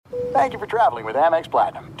Thank you for traveling with Amex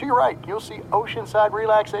Platinum. To your right, you'll see oceanside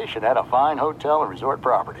relaxation at a fine hotel and resort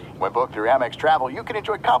property. When booked through Amex Travel, you can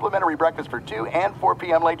enjoy complimentary breakfast for 2 and 4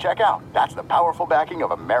 p.m. late checkout. That's the powerful backing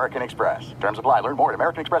of American Express. Terms apply. Learn more at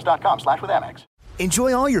americanexpress.com/withAmex.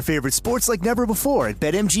 Enjoy all your favorite sports like never before at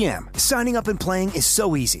BetMGM. Signing up and playing is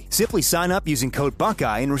so easy. Simply sign up using code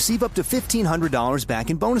Buckeye and receive up to $1,500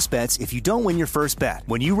 back in bonus bets if you don't win your first bet.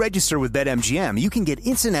 When you register with BetMGM, you can get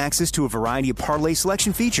instant access to a variety of parlay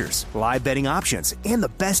selection features, live betting options, and the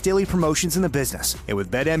best daily promotions in the business. And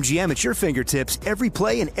with BetMGM at your fingertips, every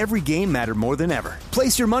play and every game matter more than ever.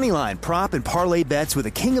 Place your moneyline, prop, and parlay bets with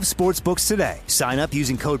the king of sportsbooks today. Sign up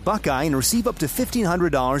using code Buckeye and receive up to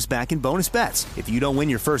 $1,500 back in bonus bets if you don't win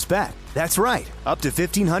your first bet. That's right, up to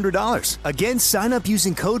 $1,500. Again, sign up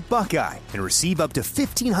using code Buckeye and receive up to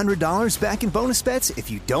 $1,500 back in bonus bets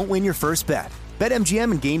if you don't win your first bet.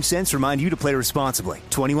 BetMGM and GameSense remind you to play responsibly.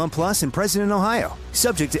 21 plus and present in Ohio.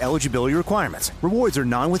 Subject to eligibility requirements. Rewards are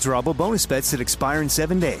non-withdrawable bonus bets that expire in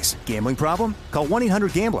 7 days. Gambling problem? Call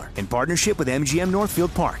 1-800-GAMBLER in partnership with MGM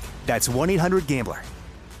Northfield Park. That's 1-800-GAMBLER.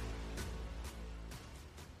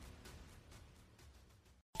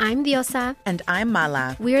 I'm Diosa. And I'm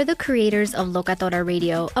Mala. We are the creators of Locatora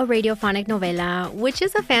Radio, a radiophonic novela, which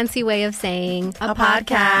is a fancy way of saying a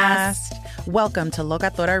podcast. Welcome to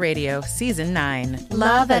Locatora Radio, Season 9.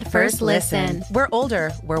 Love at first listen. We're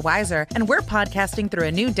older, we're wiser, and we're podcasting through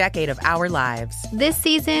a new decade of our lives. This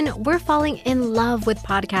season, we're falling in love with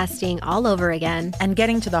podcasting all over again. And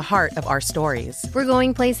getting to the heart of our stories. We're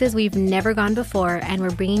going places we've never gone before, and we're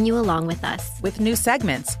bringing you along with us. With new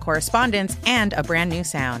segments, correspondence, and a brand new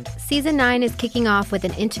sound. Season 9 is kicking off with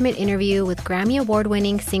an intimate interview with Grammy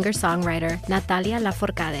Award-winning singer-songwriter Natalia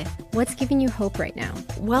Lafourcade. What's giving you hope right now?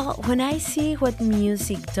 Well, when I see what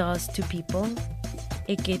music does to people,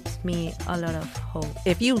 it gives me a lot of hope.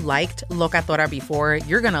 If you liked Locatora before,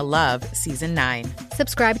 you're going to love Season 9.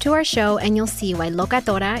 Subscribe to our show and you'll see why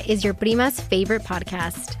Locatora is your prima's favorite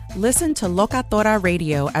podcast. Listen to Locatora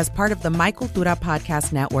Radio as part of the My Cultura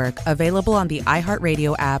Podcast Network, available on the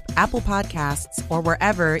iHeartRadio app, Apple Podcasts, or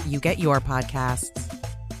wherever you get your podcasts.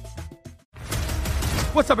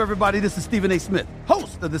 What's up, everybody? This is Stephen A. Smith,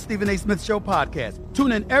 host of the Stephen A. Smith Show podcast.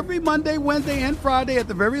 Tune in every Monday, Wednesday, and Friday at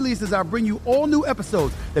the very least as I bring you all new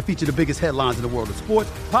episodes that feature the biggest headlines in the world of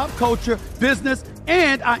sports, pop culture, business,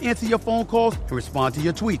 and I answer your phone calls and respond to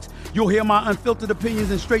your tweets. You'll hear my unfiltered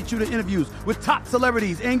opinions and straight-shooter interviews with top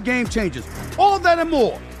celebrities and game changers. All that and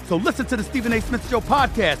more. So listen to the Stephen A. Smith Show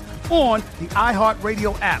podcast on the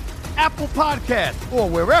iHeartRadio app, Apple Podcasts, or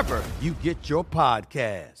wherever you get your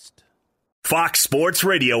podcast. Fox Sports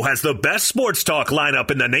Radio has the best sports talk lineup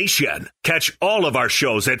in the nation. Catch all of our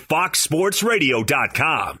shows at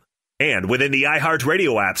foxsportsradio.com. And within the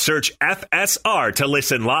iHeartRadio app, search FSR to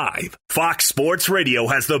listen live. Fox Sports Radio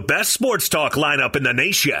has the best sports talk lineup in the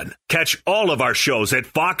nation. Catch all of our shows at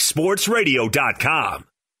foxsportsradio.com.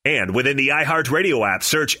 And within the iHeartRadio app,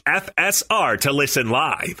 search FSR to listen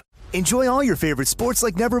live. Enjoy all your favorite sports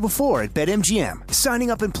like never before at BetMGM. Signing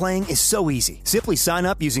up and playing is so easy. Simply sign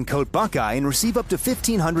up using code Buckeye and receive up to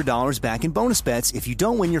 $1,500 back in bonus bets if you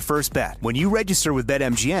don't win your first bet. When you register with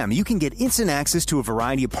BetMGM, you can get instant access to a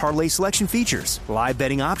variety of parlay selection features, live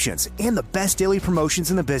betting options, and the best daily promotions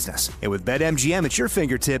in the business. And with BetMGM at your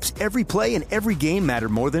fingertips, every play and every game matter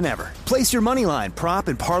more than ever. Place your moneyline, prop,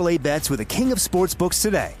 and parlay bets with the king of sportsbooks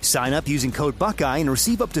today. Sign up using code Buckeye and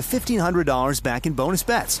receive up to $1,500 back in bonus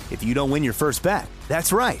bets if you don't win your first bet.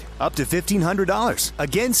 That's right, up to $1,500.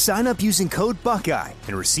 Again, sign up using code Buckeye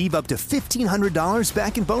and receive up to $1,500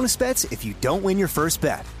 back in bonus bets if you don't win your first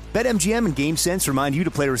bet. BetMGM and GameSense remind you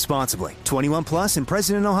to play responsibly. 21 plus and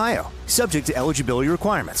present in Ohio. Subject to eligibility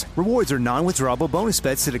requirements. Rewards are non-withdrawable bonus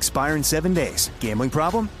bets that expire in 7 days. Gambling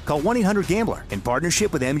problem? Call 1-800-GAMBLER in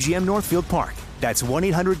partnership with MGM Northfield Park. That's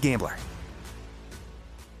 1-800-GAMBLER.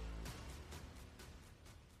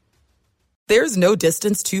 There's no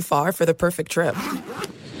distance too far for the perfect trip.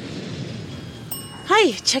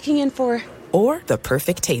 Hi, checking in for... Or the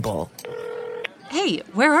perfect table. Hey,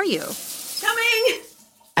 where are you? Coming!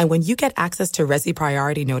 And when you get access to Resi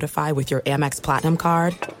Priority Notify with your Amex Platinum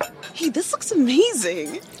card... Hey, this looks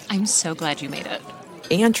amazing! I'm so glad you made it.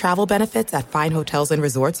 And travel benefits at fine hotels and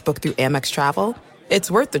resorts booked through Amex Travel,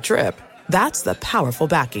 it's worth the trip. That's the powerful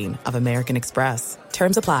backing of American Express.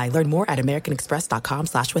 Terms apply. Learn more at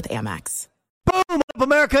americanexpress.com/withAmex. Boom! Up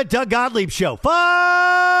America, Doug Gottlieb Show.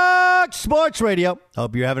 Fox Sports Radio.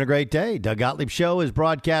 Hope you're having a great day. Doug Gottlieb Show is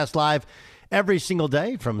broadcast live every single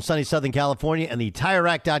day from sunny Southern California and the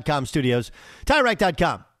TireRack.com studios.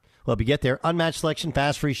 TireRack.com. Well, if you get there, unmatched selection,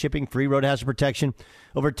 fast free shipping, free road hazard protection.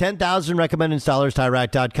 Over 10,000 recommended installers,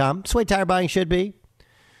 TireRack.com. That's the way tire buying should be.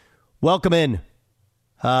 Welcome in.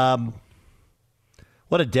 What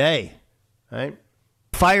a day, right?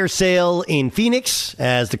 Fire sale in Phoenix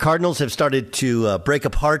as the Cardinals have started to break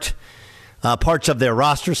apart parts of their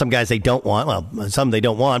roster. Some guys they don't want. Well, some they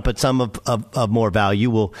don't want, but some of more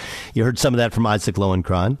value. You heard some of that from Isaac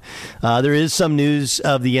Lowenkron. There is some news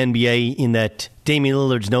of the NBA in that Damian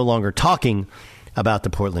Lillard's no longer talking about the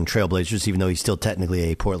Portland Trailblazers, even though he's still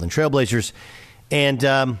technically a Portland Trailblazers. And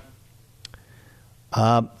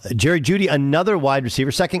Jerry Jeudy, another wide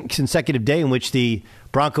receiver, second consecutive day in which the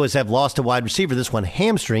Broncos have lost a wide receiver, this one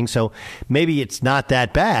hamstring, so maybe it's not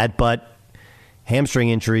that bad, but hamstring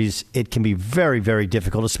injuries, it can be very, very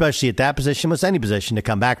difficult, especially at that position, with any position to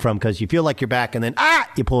come back from, because you feel like you're back and then,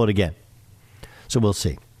 you pull it again. So we'll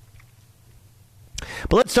see.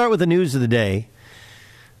 But let's start with the news of the day.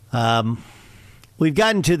 We've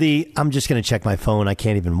gotten to I'm just going to check my phone, I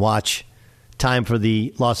can't even watch. Time for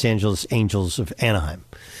the Los Angeles Angels of Anaheim.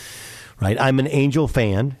 Right? I'm an Angel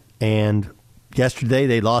fan, and yesterday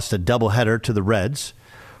they lost a doubleheader to the Reds.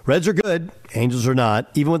 Reds are good, Angels are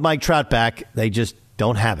not. Even with Mike Trout back, they just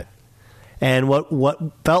don't have it. And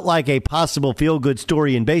what felt like a possible feel-good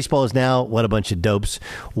story in baseball is now, what a bunch of dopes.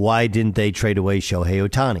 Why didn't they trade away Shohei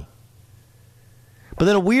Ohtani? But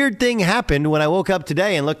then a weird thing happened when I woke up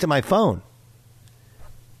today and looked at my phone.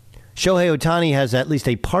 Shohei Ohtani has at least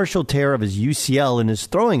a partial tear of his UCL in his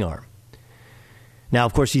throwing arm. Now,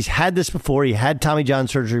 of course, he's had this before. He had Tommy John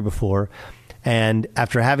surgery before. And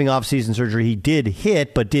after having off-season surgery, he did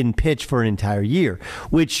hit but didn't pitch for an entire year,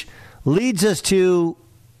 which leads us to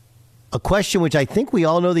a question which I think we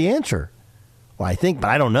all know the answer. Well, I think, but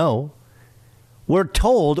I don't know. We're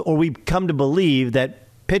told, or we come to believe, that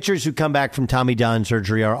pitchers who come back from Tommy John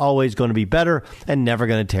surgery are always going to be better and never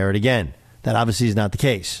going to tear it again. That obviously is not the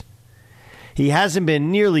case. He hasn't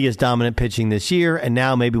been nearly as dominant pitching this year, and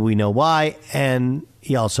now maybe we know why, and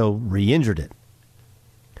he also re-injured it.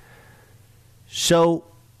 So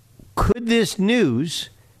could this news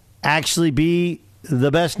actually be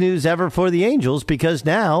the best news ever for the Angels? Because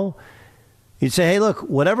now you'd say, hey, look,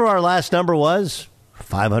 whatever our last number was,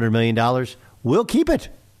 $500 million, we'll keep it.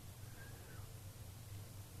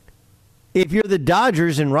 If you're the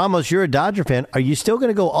Dodgers, and Ramos, you're a Dodger fan, are you still going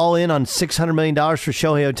to go all in on $600 million for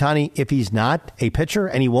Shohei Ohtani if he's not a pitcher?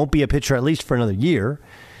 And he won't be a pitcher at least for another year.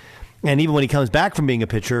 And even when he comes back from being a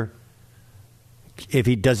pitcher,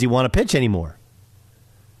 does he want to pitch anymore?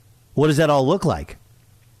 What does that all look like?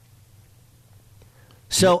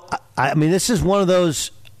 So, I mean, this is one of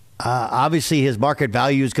those, obviously his market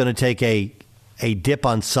value is going to take a dip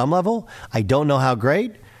on some level. I don't know how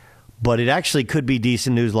great. But it actually could be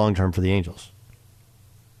decent news long-term for the Angels.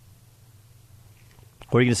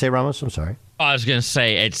 What are you going to say, Ramos? I'm sorry. I was going to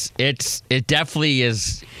say it definitely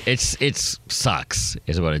is. It sucks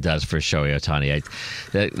is what it does for Shohei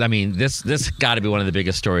Ohtani. I mean, this got to be one of the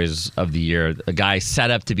biggest stories of the year. A guy set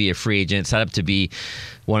up to be a free agent, set up to be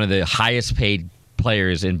one of the highest paid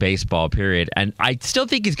players in baseball, period. And I still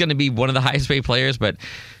think he's going to be one of the highest paid players, but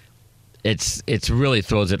it's really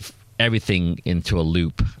throws it everything into a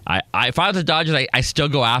loop. If I was the Dodgers, I still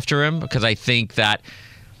go after him because I think that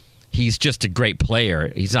he's just a great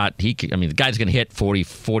player. He's not. The guy's going to hit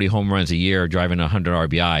 40 home runs a year, driving 100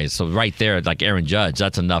 RBIs. So right there, like Aaron Judge,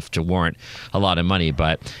 that's enough to warrant a lot of money.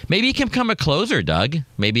 But maybe he can become a closer, Doug.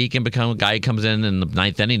 Maybe he can become a guy who comes in the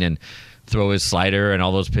ninth inning and throw his slider and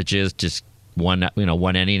all those pitches, just one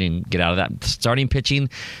inning and get out of that. Starting pitching,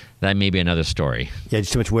 that may be another story. Yeah,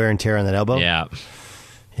 just too much wear and tear on that elbow. Yeah.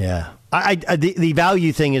 Yeah. The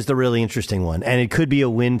value thing is the really interesting one, and it could be a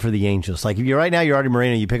win for the Angels. Like, if you're right now, you're Artie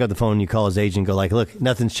Moreno, you pick up the phone, you call his agent and go like, look,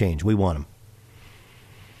 nothing's changed. We want him.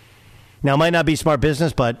 Now, it might not be smart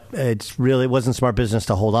business, but it wasn't smart business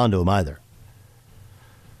to hold on to him either.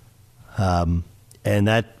 And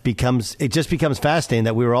it just becomes fascinating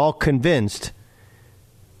that we were all convinced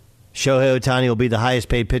Shohei Ohtani will be the highest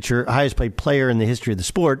paid player in the history of the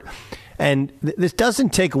sport. And this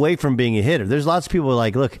doesn't take away from being a hitter. There's lots of people who are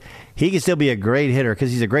like, look, he can still be a great hitter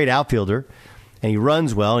because he's a great outfielder and he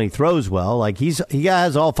runs well and he throws well. Like he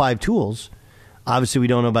has all five tools. Obviously, we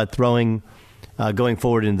don't know about throwing going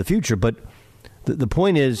forward in the future. But the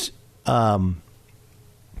point is, all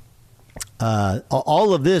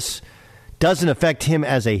of this doesn't affect him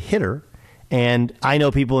as a hitter. And I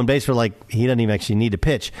know people in baseball like he doesn't even actually need to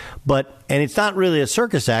pitch. And it's not really a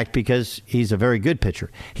circus act because he's a very good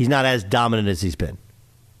pitcher. He's not as dominant as he's been.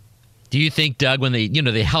 Do you think, Doug, when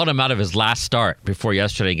they held him out of his last start before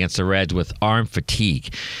yesterday against the Reds with arm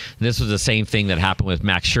fatigue, and this was the same thing that happened with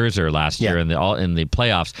Max Scherzer last year in the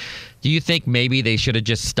playoffs. Do you think maybe they should have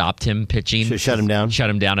just stopped him pitching? Should have shut him down? Shut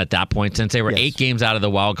him down at that point, since they were 8 games out of the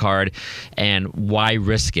wild card, and why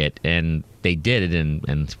risk it? And they did it,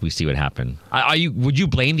 and we see what happened. Would you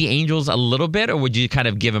blame the Angels a little bit, or would you kind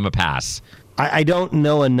of give him a pass? I don't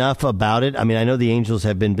know enough about it. I mean, I know the Angels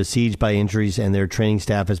have been besieged by injuries, and their training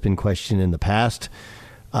staff has been questioned in the past.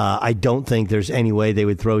 I don't think there's any way they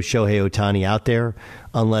would throw Shohei Ohtani out there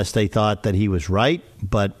unless they thought that he was right.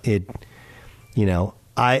 But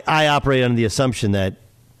I operate under the assumption that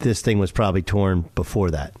this thing was probably torn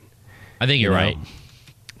before that. I think you're right.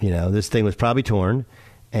 This thing was probably torn,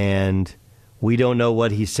 and we don't know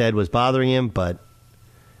what he said was bothering him, but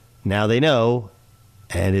now they know,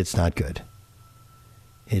 and it's not good.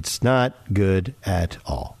 It's not good at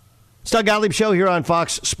all. It's Doug Gottlieb Show here on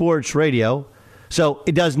Fox Sports Radio. So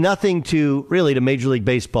it does nothing to Major League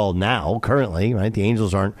Baseball now, currently, right? The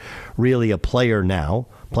Angels aren't really a player now,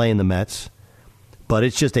 playing the Mets. But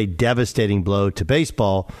it's just a devastating blow to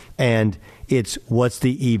baseball, and it's what's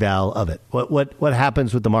the eval of it? What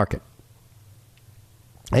happens with the market?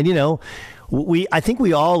 And, I think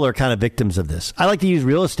we all are kind of victims of this. I like to use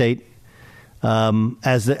real estate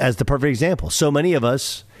as the perfect example. So many of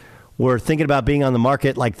us were thinking about being on the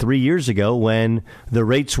market like 3 years ago when the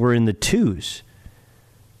rates were in the 2s.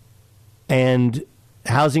 And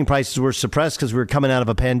housing prices were suppressed because we were coming out of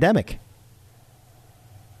a pandemic.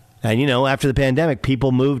 And, after the pandemic,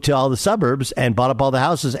 people moved to all the suburbs and bought up all the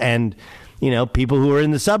houses. And, people who were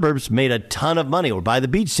in the suburbs made a ton of money, or by the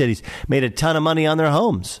beach cities, made a ton of money on their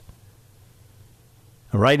homes.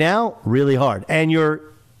 Right now, really hard. And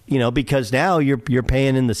because now you're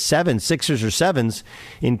paying in the 6s or 7s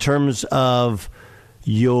in terms of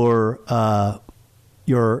your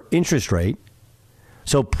interest rate.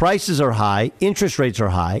 So prices are high, interest rates are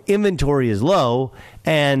high, inventory is low,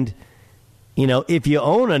 and if you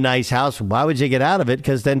own a nice house, why would you get out of it?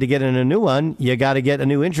 Because then to get in a new one, you got to get a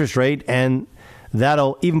new interest rate, and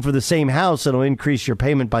that'll, even for the same house, it'll increase your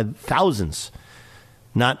payment by thousands,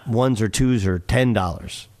 not $1s or $2s or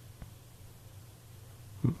 $10.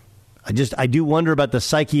 I do wonder about the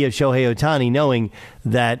psyche of Shohei Ohtani, knowing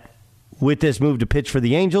that with this move to pitch for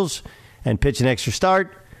the Angels and pitch an extra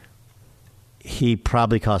start, he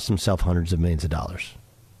probably cost himself hundreds of millions of dollars.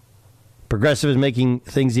 Progressive is making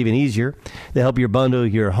things even easier. They help you bundle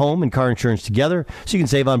your home and car insurance together so you can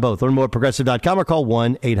save on both. Learn more at Progressive.com or call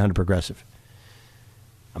 1-800-PROGRESSIVE.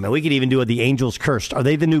 I mean, we could even do what the Angels cursed. Are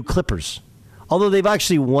they the new Clippers? Although they've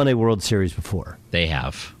actually won a World Series before. They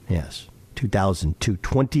have. Yes, 2002,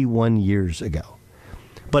 21 years ago.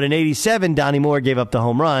 But in 87, Donnie Moore gave up the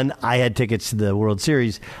home run. I had tickets to the World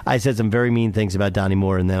Series. I said some very mean things about Donnie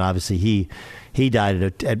Moore, and then obviously he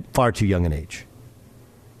died at far too young an age.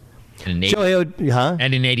 And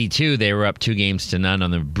in 82, they were up 2-0 on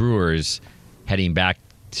the Brewers, heading back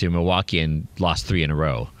to Milwaukee, and lost 3 in a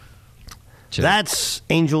row. That's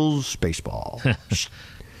Angels baseball.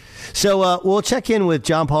 So we'll check in with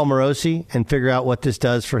John Paul Morosi and figure out what this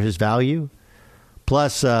does for his value.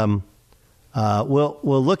 Plus, we'll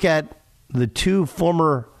look at the 2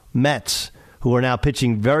 former Mets who are now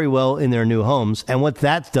pitching very well in their new homes and what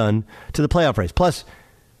that's done to the playoff race. Plus,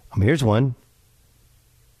 here's one.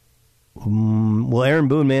 Will Aaron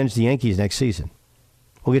Boone manage the Yankees next season?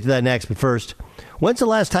 We'll get to that next, but first, when's the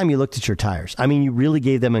last time you looked at your tires? I mean, you really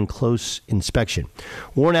gave them a close inspection.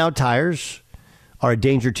 Worn out tires are a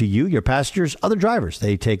danger to you, your passengers, other drivers.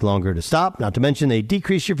 They take longer to stop, not to mention they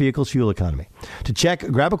decrease your vehicle's fuel economy. To check,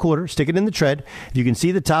 grab a quarter, stick it in the tread. If you can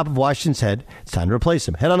see the top of Washington's head, it's time to replace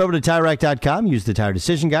them. Head on over to TireRack.com. Use the Tire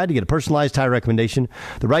Decision Guide to get a personalized tire recommendation.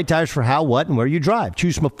 The right tires for how, what, and where you drive.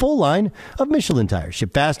 Choose from a full line of Michelin tires.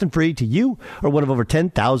 Ship fast and free to you or one of over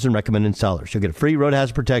 10,000 recommended installers. You'll get a free road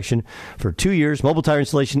hazard protection for 2 years. Mobile tire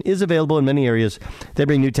installation is available in many areas. They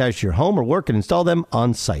bring new tires to your home or work and install them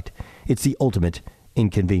on site. It's the ultimate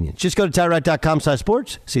inconvenience. Just go to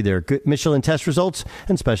TireRack.com/sports, see their good Michelin test results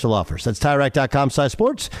and special offers. That's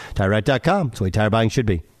TireRack.com/sports. TireRack.com. It's the way tire buying should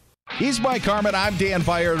be. He's Mike Harmon. I'm Dan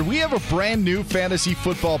Byard. We have a brand new fantasy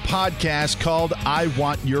football podcast called I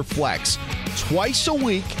Want Your Flex. Twice a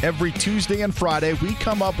week, every Tuesday and Friday, we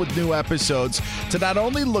come up with new episodes to not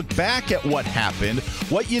only look back at what happened,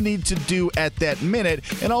 what you need to do at that minute,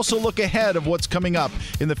 and also look ahead of what's coming up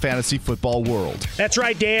in the fantasy football world. That's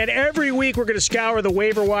right, Dan. Every week, we're going to scour the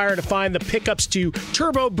waiver wire to find the pickups to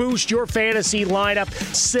turbo boost your fantasy lineup,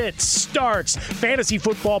 sits, starts, fantasy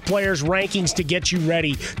football players' rankings to get you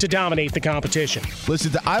ready to dominate the competition.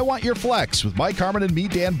 Listen to I Want Your Flex with Mike Harmon and me,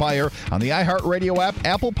 Dan Byer, on the iHeartRadio app,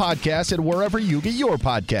 Apple Podcasts, and wherever you get your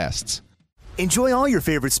podcasts. Enjoy all your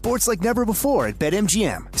favorite sports like never before at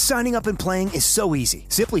BetMGM. Signing up and playing is so easy.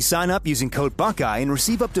 Simply sign up using code Buckeye and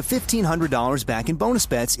receive up to $1,500 back in bonus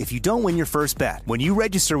bets if you don't win your first bet. When you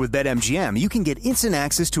register with BetMGM, you can get instant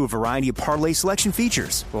access to a variety of parlay selection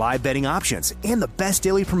features, live betting options, and the best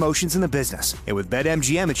daily promotions in the business. And with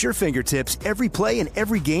BetMGM at your fingertips, every play and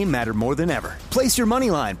every game matter more than ever. Place your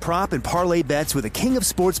moneyline, prop, and parlay bets with the king of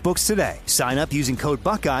sportsbooks today. Sign up using code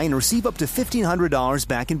Buckeye and receive up to $1,500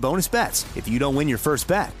 back in bonus bets if you don't win your first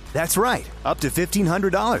bet. That's right, up to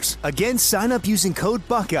 $1,500. Again, sign up using code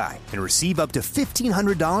Buckeye and receive up to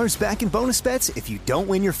 $1,500 back in bonus bets if you don't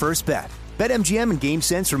win your first bet. BetMGM and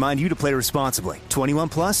GameSense remind you to play responsibly. 21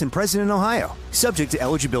 plus and present in Ohio. Subject to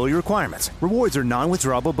eligibility requirements. Rewards are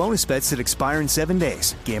non-withdrawable bonus bets that expire in 7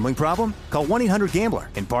 days. Gambling problem? Call 1-800-GAMBLER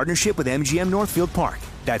in partnership with MGM Northfield Park.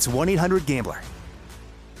 That's 1-800-GAMBLER.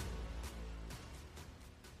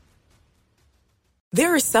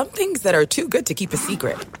 There are some things that are too good to keep a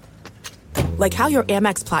secret. Like how your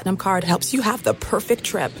Amex Platinum card helps you have the perfect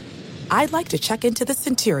trip. I'd like to check into the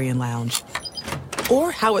Centurion Lounge.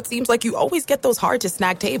 Or how it seems like you always get those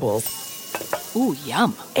hard-to-snag tables. Ooh,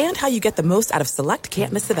 yum. And how you get the most out of select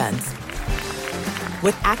can't-miss events.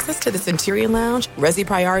 With access to the Centurion Lounge, Resi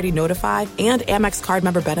Priority Notify, and Amex card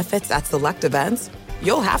member benefits at select events,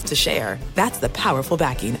 you'll have to share. That's the powerful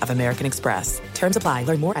backing of American Express. Terms apply.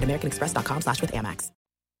 Learn more at americanexpress.com/withAmex.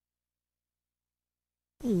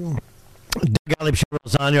 Gottlieb Show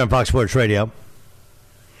rolls on here on Fox Sports Radio.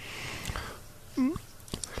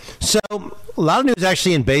 So, a lot of news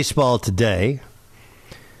actually in baseball today.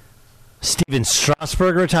 Steven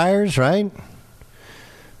Strasburg retires, right?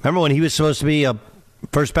 Remember when he was supposed to be a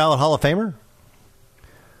first ballot Hall of Famer?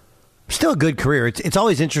 Still a good career. It's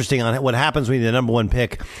always interesting on what happens when you're the number one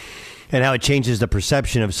pick and how it changes the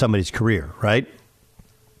perception of somebody's career, right?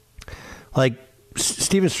 Like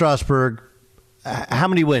Steven Strasburg, how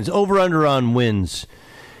many wins? Over under on wins.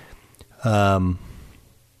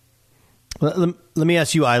 Let me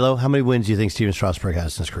ask you, Ilo, how many wins do you think Steven Strasburg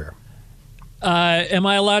has in his career? Am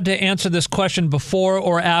I allowed to answer this question before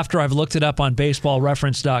or after I've looked it up on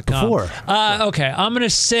baseballreference.com? Before. Okay, I'm going to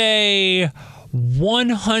say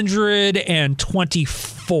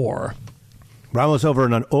 124. Ramos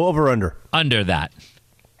over under? Under that.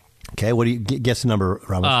 Okay, what do you guess the number,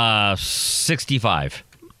 Ramos? 65.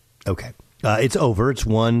 Okay. It's over. It's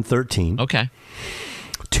 113. Okay.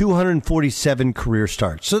 247 career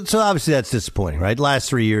starts. So obviously that's disappointing, right? Last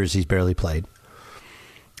 3 years he's barely played.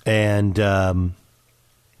 And,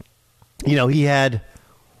 he had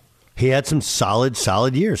some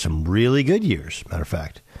solid years, some really good years, matter of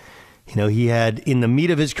fact. He had, in the meat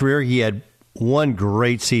of his career, he had one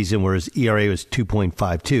great season where his ERA was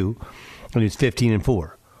 2.52, and he was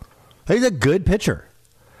 15-4. He's a good pitcher.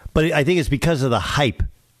 But I think it's because of the hype,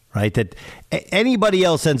 right? That anybody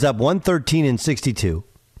else ends up 113-62.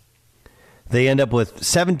 They end up with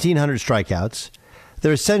 1,700 strikeouts.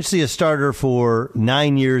 They're essentially a starter for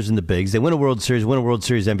 9 years in the bigs. They win a World Series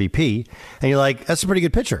MVP, and you're like, that's a pretty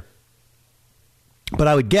good pitcher. But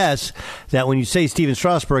I would guess that when you say Steven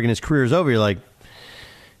Strasburg and his career is over, you're like,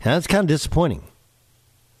 yeah, that's kind of disappointing.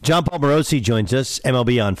 John Paul Morosi joins us,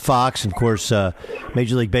 MLB on Fox, and of course,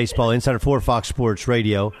 Major League Baseball insider for Fox Sports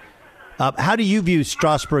Radio. How do you view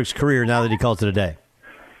Strasburg's career now that he calls it a day?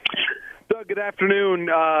 Doug, good afternoon.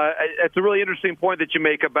 It's a really interesting point that you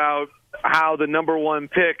make about how the number one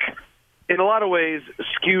pick, in a lot of ways,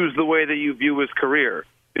 skews the way that you view his career.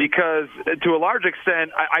 Because to a large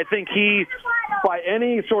extent, I think he, by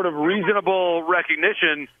any sort of reasonable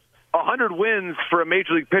recognition, 100 wins for a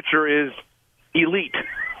major league pitcher is elite.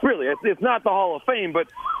 Really, it's not the Hall of Fame, but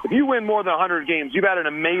if you win more than 100 games, you've had an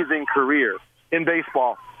amazing career in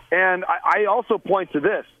baseball. And I also point to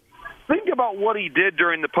this. Think about what he did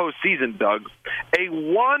during the postseason, Doug. A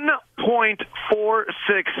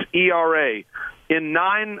 1.46 ERA in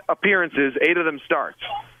 9 appearances, 8 of them starts.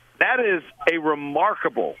 That is a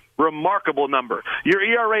remarkable number. Your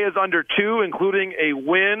ERA is under 2, including a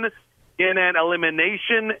win in an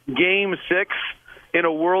elimination Game 6 in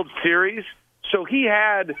a World Series. So he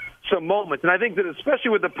had some moments, and I think that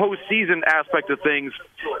especially with the postseason aspect of things,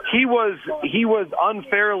 he was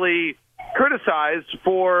unfairly criticized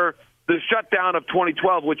for the shutdown of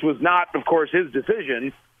 2012, which was not, of course, his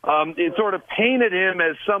decision. It sort of painted him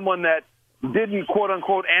as someone that didn't,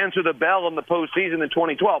 quote-unquote, answer the bell in the postseason in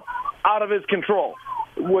 2012, out of his control.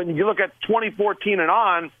 When you look at 2014 and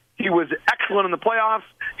on, he was excellent in the playoffs.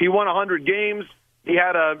 He won 100 games. He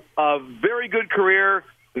had a very good career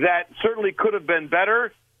that certainly could have been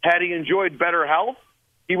better had he enjoyed better health.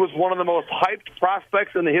 He was one of the most hyped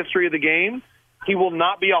prospects in the history of the game. He will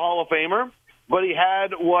not be a Hall of Famer. but he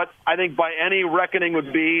had what I think by any reckoning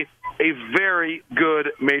would be a very good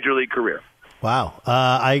Major League career. Wow.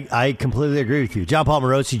 I completely agree with you. John Paul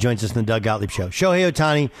Morosi joins us in the Doug Gottlieb Show. Shohei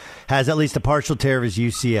Ohtani has at least a partial tear of his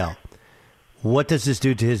UCL. What does this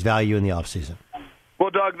do to his value in the offseason?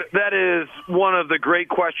 Well, Doug, that is one of the great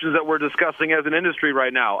questions that we're discussing as an industry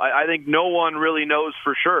right now. I think no one really knows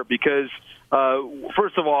for sure because,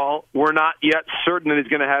 first of all, we're not yet certain that he's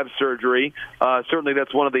going to have surgery. Certainly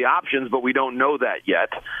that's one of the options, but we don't know that yet.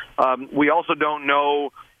 We also don't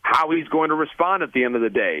know how he's going to respond at the end of the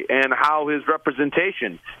day and how his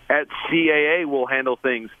representation at CAA will handle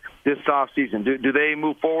things this offseason. Do they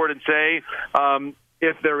move forward and say,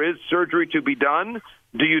 if there is surgery to be done,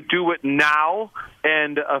 do you do it now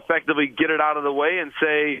and effectively get it out of the way and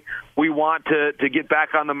say, we want to get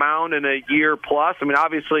back on the mound in a year plus? I mean,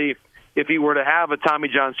 obviously, if he were to have a Tommy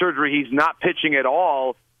John surgery, he's not pitching at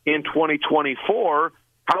all in 2024.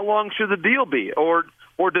 How long should the deal be? Or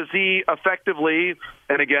does he effectively,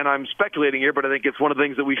 and again, I'm speculating here, but I think it's one of the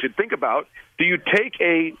things that we should think about, do you take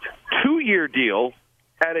a 2-year deal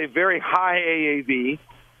at a very high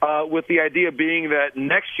AAV with the idea being that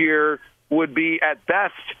next year would be at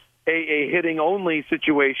best a hitting-only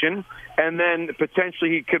situation, and then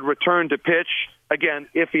potentially he could return to pitch, again,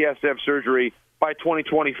 if he has to have surgery by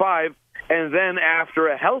 2025, and then after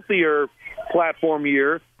a healthier platform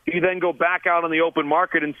year, you then go back out on the open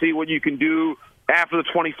market and see what you can do after the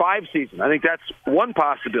 25 season. I think that's one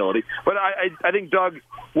possibility. But I think, Doug,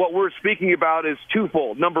 what we're speaking about is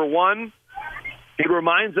twofold. Number one, it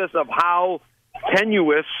reminds us of how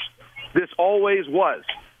tenuous this always was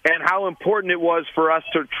and how important it was for us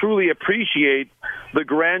to truly appreciate the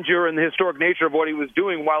grandeur and the historic nature of what he was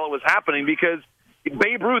doing while it was happening, because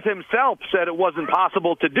Babe Ruth himself said it wasn't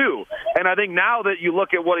possible to do. And I think now that you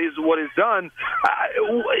look at what he's done,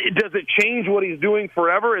 does it change what he's doing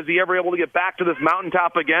forever? Is he ever able to get back to this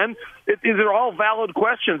mountaintop again? These are all valid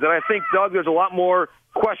questions. And I think, Doug, there's a lot more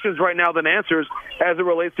questions right now than answers as it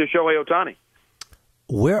relates to Shohei Ohtani.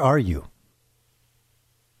 Where are you?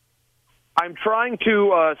 I'm trying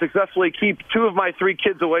to successfully keep 2 of my 3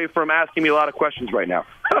 kids away from asking me a lot of questions right now.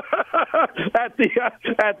 I'm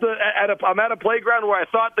at a playground where I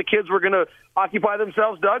thought the kids were going to occupy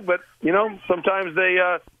themselves, Doug, but sometimes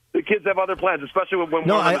the kids have other plans, especially when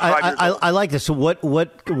no, one of them is 5 years old. I like this. So what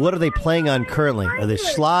are they playing on currently? Are they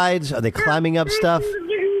slides? Are they climbing up stuff?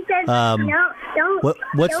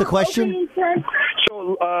 What's the question?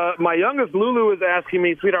 So my youngest, Lulu, is asking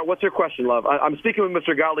me, sweetheart, what's your question, love? I'm speaking with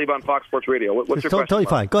Mr. Gottlieb on Fox Sports Radio. What's your question? Totally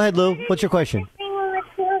fine. Go ahead, Lou. What's your question?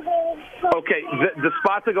 Okay, the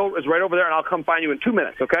spot to go is right over there, and I'll come find you in 2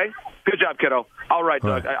 minutes, okay? Good job, kiddo. All right,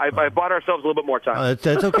 Doug. I bought ourselves a little bit more time.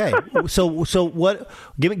 That's okay. So what?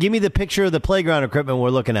 Give me the picture of the playground equipment we're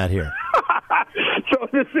looking at here. So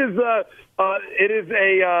this is it is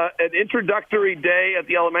an introductory day at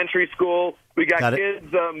the elementary school. We got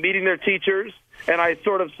kids meeting their teachers, and I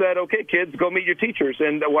sort of said, okay, kids, go meet your teachers.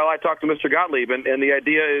 And while I talked to Mr. Gottlieb, and the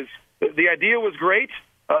idea was great.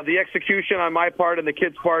 The execution on my part and the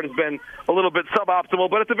kids' part has been a little bit suboptimal,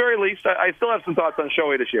 but at the very least, I still have some thoughts on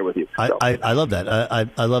Shohei to share with you. So. I love that.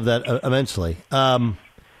 I love that immensely.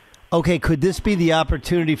 Okay, could this be the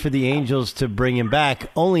opportunity for the Angels to bring him back?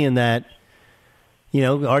 Only in that,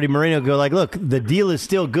 Artie Moreno go like, look, the deal is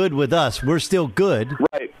still good with us. We're still good.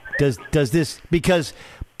 Right. Does this, because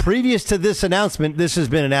previous to this announcement, this has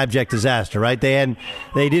been an abject disaster, right? They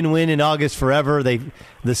didn't win in August forever.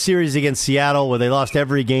 The series against Seattle, where they lost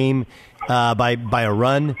every game by a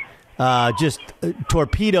run, just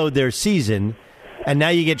torpedoed their season. And now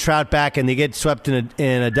you get Trout back, and they get swept in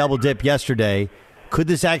a double dip yesterday. Could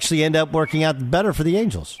this actually end up working out better for the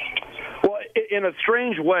Angels? Well, in a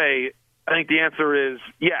strange way, I think the answer is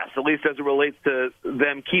yes, at least as it relates to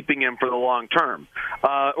them keeping him for the long term,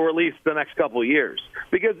 or at least the next couple of years.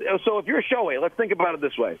 Because so if you're Shohei, let's think about it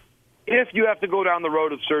this way. If you have to go down the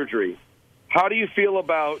road of surgery, how do you feel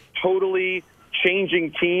about totally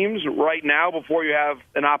changing teams right now before you have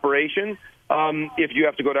an operation, if you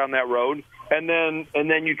have to go down that road, and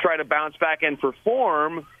then you try to bounce back and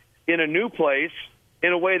perform in a new place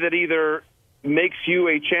in a way that either makes you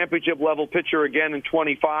a championship-level pitcher again in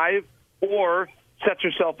 25 or sets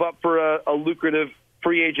yourself up for a lucrative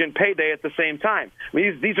free agent payday at the same time? I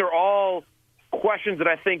mean, these are all questions that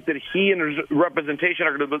I think that he and his representation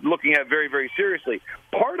are going to be looking at very, very seriously.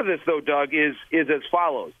 Part of this, though, Doug, is as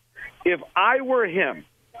follows. If I were him,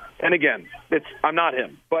 and again, I'm not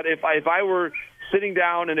him, but if I were sitting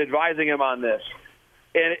down and advising him on this,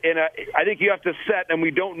 and I think you have to set, and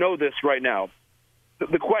we don't know this right now,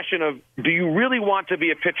 the question of, do you really want to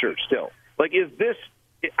be a pitcher still? Like, is this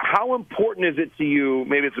how important is it to you?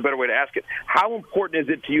 Maybe it's a better way to ask it. How important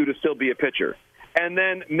is it to you to still be a pitcher? And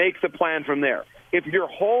then make the plan from there. If your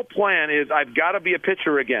whole plan is, I've got to be a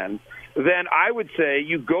pitcher again, then I would say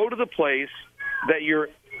you go to the place that your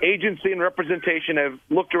agency and representation have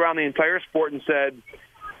looked around the entire sport and said,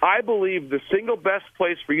 I believe the single best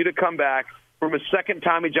place for you to come back from a second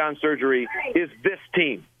Tommy John surgery is this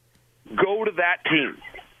team. Go to that team.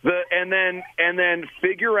 And then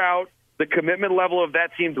figure out the commitment level of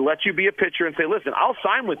that team to let you be a pitcher and say, listen, I'll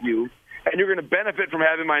sign with you, and you're going to benefit from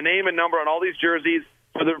having my name and number on all these jerseys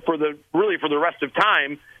for the rest of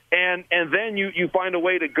time. And then you find a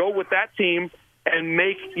way to go with that team and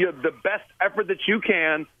make the best effort that you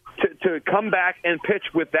can to come back and pitch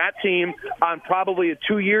with that team on probably a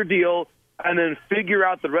 2-year deal, and then figure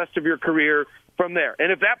out the rest of your career from there.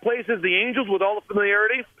 And if that place is the Angels with all the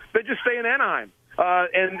familiarity, then just stay in Anaheim.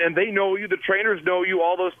 And they know you, the trainers know you,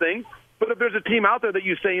 all those things. But if there's a team out there that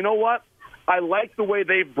you say, you know what, I like the way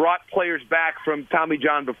they've brought players back from Tommy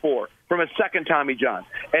John before, from a second Tommy John.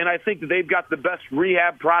 And I think that they've got the best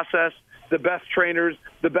rehab process, the best trainers,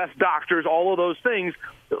 the best doctors, all of those things.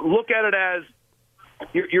 Look at it as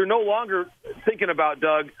you're no longer thinking about,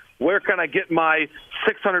 Doug, where can I get my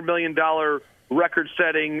 $600 million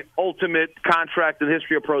record-setting ultimate contract in the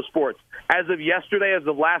history of pro sports? As of yesterday, as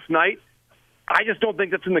of last night, I just don't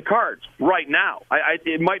think that's in the cards right now.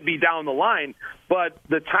 It might be down the line, but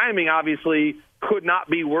the timing obviously could not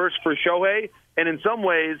be worse for Shohei. And in some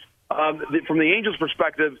ways, from the Angels'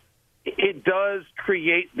 perspective, it does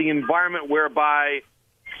create the environment whereby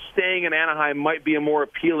staying in Anaheim might be a more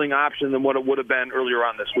appealing option than what it would have been earlier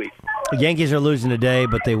on this week. The Yankees are losing today,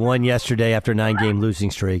 but they won yesterday after a 9-game losing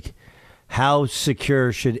streak. How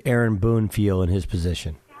secure should Aaron Boone feel in his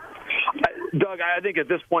position? Doug, I think at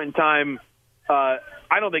this point in time,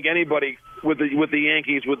 I don't think anybody with the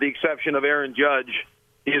Yankees, with the exception of Aaron Judge,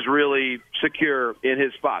 is really secure in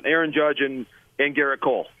his spot. Aaron Judge and Garrett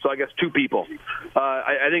Cole. So I guess 2 people.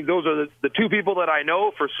 I think those are the 2 people that I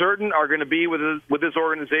know for certain are going to be with this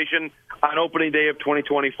organization on opening day of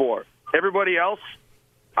 2024. Everybody else,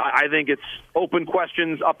 I think it's open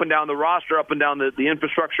questions up and down the roster, up and down the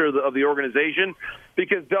infrastructure of the organization.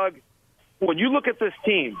 Because, Doug, when you look at this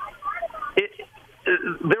team,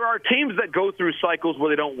 there are teams that go through cycles where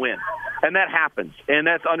they don't win, and that happens, and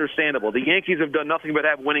that's understandable. The Yankees have done nothing but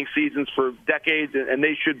have winning seasons for decades, and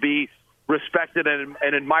they should be respected and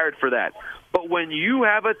admired for that. But when you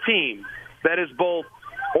have a team that is both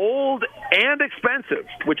old and expensive,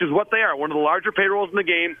 which is what they are, one of the larger payrolls in the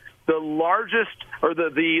game, the largest or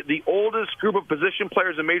the oldest group of position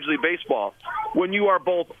players in Major League Baseball, when you are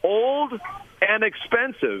both old and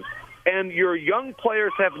expensive, and your young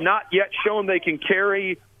players have not yet shown they can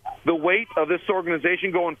carry the weight of this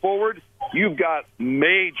organization going forward, you've got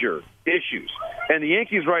major issues. And the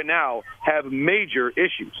Yankees right now have major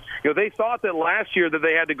issues. They thought that last year that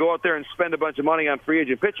they had to go out there and spend a bunch of money on free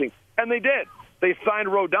agent pitching, and they did. They signed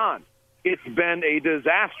Rodon. It's been a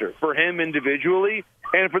disaster for him individually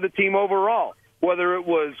and for the team overall, whether it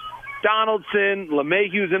was Donaldson,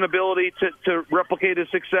 LeMahieu's inability to replicate his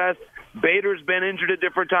success. Bader's been injured at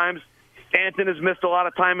different times. Stanton has missed a lot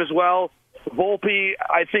of time as well. Volpe,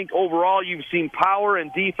 I think overall you've seen power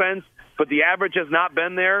and defense, but the average has not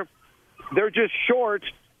been there. They're just short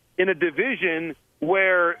in a division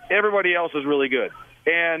where everybody else is really good.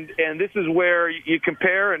 And this is where you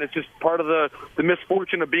compare, and it's just part of the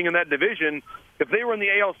misfortune of being in that division. If they were in the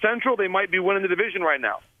AL Central, they might be winning the division right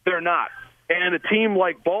now. They're not. And a team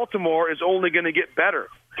like Baltimore is only going to get better.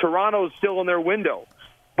 Toronto's still in their window.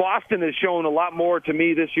 Boston has shown a lot more to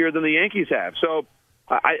me this year than the Yankees have. So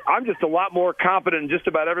I'm just a lot more confident in just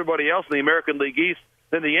about everybody else in the American League East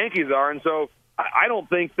than the Yankees are. And so I don't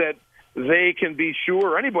think that they can be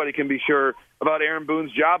sure, or anybody can be sure, about Aaron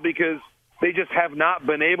Boone's job because they just have not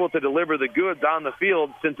been able to deliver the goods on the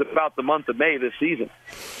field since about the month of May this season.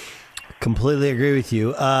 Completely agree with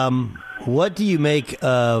you. What do you make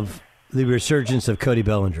of the resurgence of Cody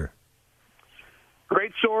Bellinger?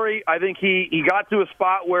 Great story. I think he got to a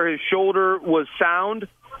spot where his shoulder was sound,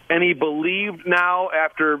 and he believed now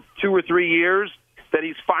after 2 or 3 years that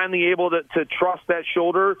he's finally able to trust that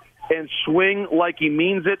shoulder and swing like he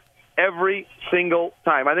means it every single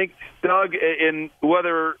time. I think, Doug, in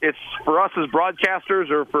whether it's for us as broadcasters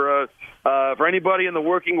or for anybody in the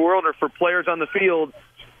working world or for players on the field,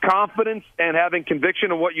 confidence and having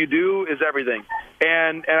conviction in what you do is everything.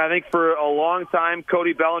 And I think for a long time,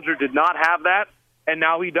 Cody Bellinger did not have that, and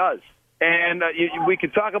now he does. And we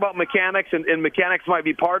can talk about mechanics, and mechanics might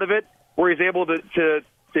be part of it, where he's able to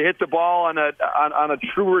hit the ball on a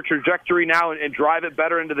truer trajectory now and drive it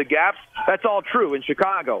better into the gaps. That's all true in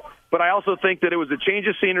Chicago. But I also think that it was a change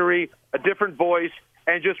of scenery, a different voice,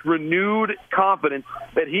 and just renewed confidence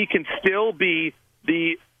that he can still be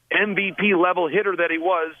the MVP-level hitter that he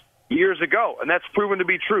was years ago, and that's proven to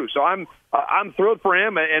be true. So I'm thrilled for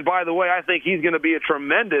him. And by the way, I think he's going to be a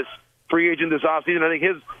tremendous free agent this offseason. I think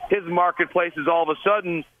his marketplace has all of a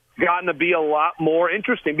sudden gotten to be a lot more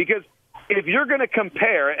interesting, because if you're going to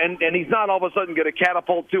compare, and he's not all of a sudden going to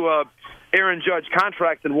catapult to a Aaron Judge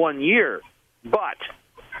contract in 1 year, but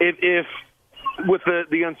if with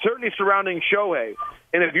the uncertainty surrounding Shohei,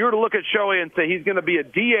 and if you were to look at Shohei and say he's going to be a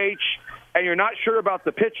DH and you're not sure about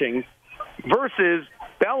the pitching, versus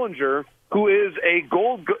Bellinger, who is a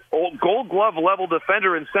gold glove level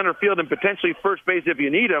defender in center field and potentially first base if you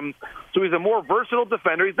need him. So he's a more versatile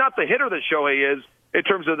defender. He's not the hitter that Shohei is in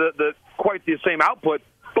terms of the quite the same output,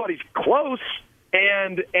 but he's close,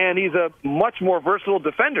 and he's a much more versatile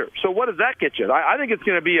defender. So what does that get you? I think it's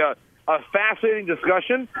going to be a fascinating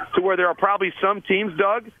discussion, to where there are probably some teams,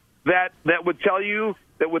 Doug, that would tell you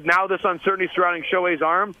that with now this uncertainty surrounding Shohei's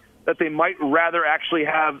arm, that they might rather actually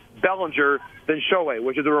have Bellinger than Shohei,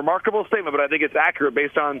 which is a remarkable statement, but I think it's accurate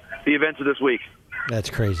based on the events of this week.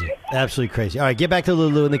 That's crazy. Absolutely crazy. All right, get back to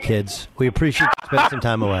Lulu and the kids. We appreciate you spending some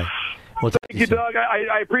time away. Thank you, Doug.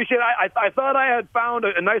 I appreciate it. I thought I had found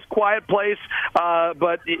a nice, quiet place,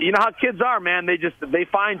 but you know how kids are, man. They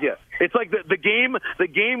find you. It's like the game. The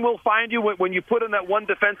game will find you when you put in that one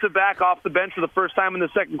defensive back off the bench for the first time in the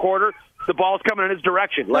second quarter. The ball's coming in his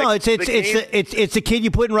direction. No, it's the kid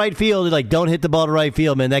you put in right field. Like, don't hit the ball to right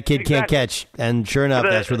field, man. That kid can't catch. And sure enough,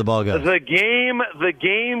 that's where the ball goes. The game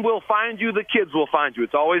will find you. The kids will find you.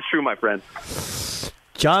 It's always true, my friend.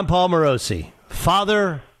 John Paul Morosi,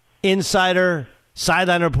 father, insider,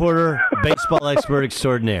 sideline reporter, baseball expert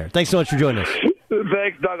extraordinaire. Thanks so much for joining us.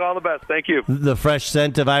 Thanks, Doug. All the best. Thank you. The fresh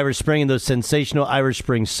scent of Irish Spring and those sensational Irish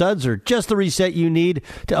Spring suds are just the reset you need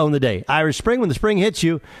to own the day. Irish Spring, when the spring hits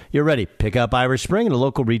you, you're ready. Pick up Irish Spring at a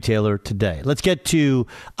local retailer today. Let's get to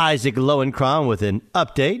Isaac Lowenkron with an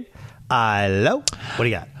update. Hello. What do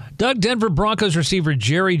you got? Doug, Denver Broncos receiver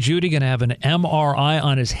Jerry Jeudy going to have an MRI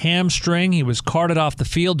on his hamstring. He was carted off the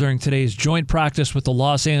field during today's joint practice with the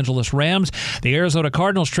Los Angeles Rams. The Arizona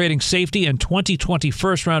Cardinals trading safety and 2020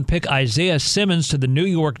 first-round pick Isaiah Simmons to the New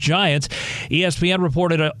York Giants. ESPN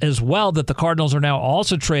reported as well that the Cardinals are now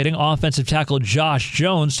also trading offensive tackle Josh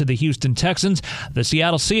Jones to the Houston Texans. The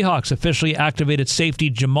Seattle Seahawks officially activated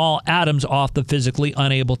safety Jamal Adams off the physically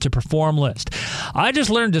unable to perform list. I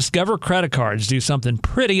just learned Discover credit cards do something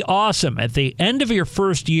pretty awesome. At the end of your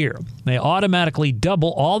first year, they automatically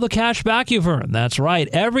double all the cash back you've earned. That's right.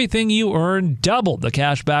 Everything you earn doubled. The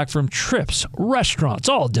cash back from trips, restaurants,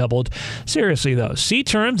 all doubled. Seriously, though, see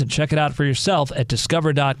terms and check it out for yourself at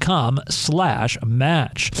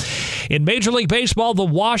discover.com/match. In Major League Baseball, the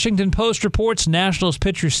Washington Post reports Nationals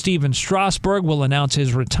pitcher Steven Strasburg will announce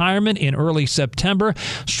his retirement in early September.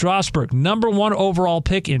 Strasburg, #1 overall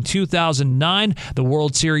pick in 2009, the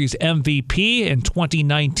World Series MVP in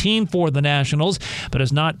 2019 for the Nationals, but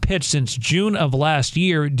has not pitched since June of last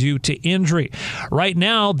year due to injury. Right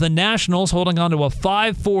now, the Nationals holding on to a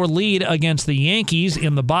 5-4 lead against the Yankees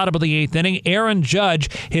in the bottom of the 8th inning. Aaron Judge,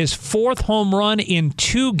 his 4th home run in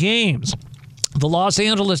 2 games. The Los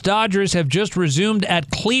Angeles Dodgers have just resumed at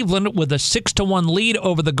Cleveland with a 6-1 lead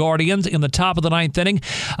over the Guardians in the top of the 9th inning,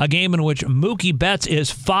 a game in which Mookie Betts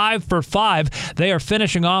is 5 for 5. They are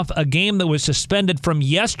finishing off a game that was suspended from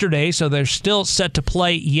yesterday, so they're still set to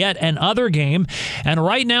play yet another game. And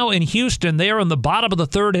right now in Houston, they are in the bottom of the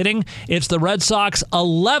 3rd inning. It's the Red Sox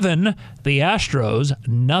 11, the Astros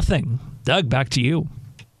nothing. Doug, back to you.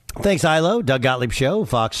 Thanks, Ilo. Doug Gottlieb Show,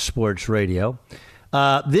 Fox Sports Radio.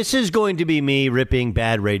 This is going to be me ripping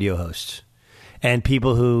bad radio hosts and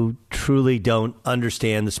people who truly don't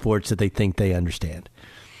understand the sports that they think they understand.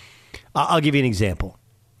 I'll give you an example.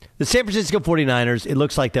 The San Francisco 49ers, it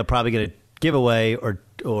looks like they're probably going to give away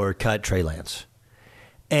or cut Trey Lance.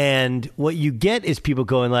 And what you get is people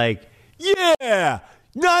going like, yeah,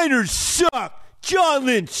 Niners suck. John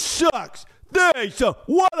Lynch sucks. They suck.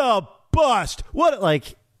 What a bust.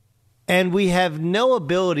 And we have no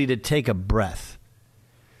ability to take a breath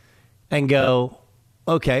and go,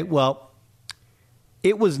 okay, well,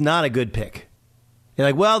 it was not a good pick. You're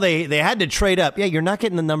like, well, they had to trade up. Yeah, you're not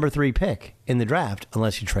getting the number 3 pick in the draft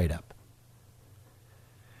unless you trade up.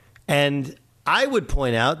 And I would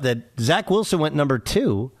point out that Zach Wilson went number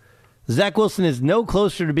 2. Zach Wilson is no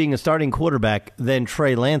closer to being a starting quarterback than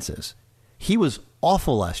Trey Lance is. He was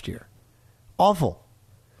awful last year. Awful.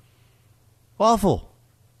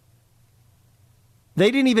 They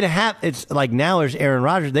didn't even have, it's like now there's Aaron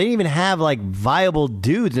Rodgers. They didn't even have like viable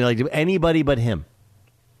dudes, like anybody but him.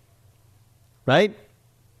 Right?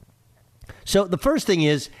 So the first thing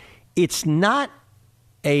is, it's not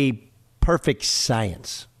a perfect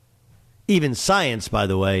science. Even science, by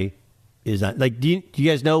the way, is not. Like, do you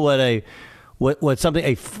guys know what something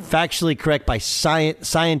a factually correct by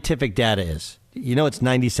scientific data is? You know, it's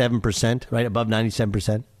 97%, right? Above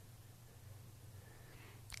 97%.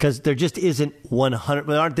 Because there just isn't 100.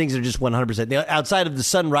 There aren't things that are just 100%. Outside of the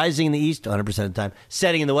sun rising in the east, 100% of the time,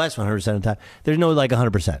 setting in the west, 100% of the time. There's no like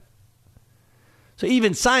 100%. So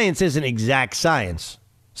even science isn't exact science,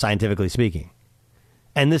 scientifically speaking.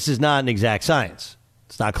 And this is not an exact science.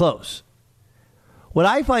 It's not close. What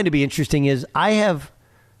I find to be interesting is I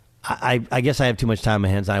guess I have too much time on my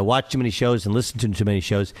hands. I watch too many shows and listen to too many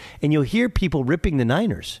shows. And you'll hear people ripping the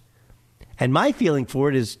Niners. And my feeling for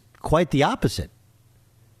it is quite the opposite.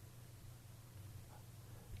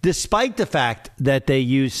 Despite the fact that they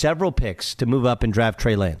used several picks to move up and draft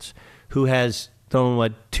Trey Lance, who has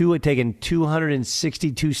taken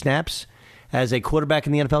 262 snaps as a quarterback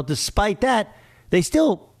in the NFL. Despite that, they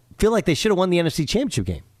still feel like they should have won the NFC Championship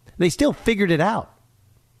game. They still figured it out.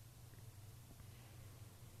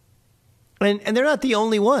 And they're not the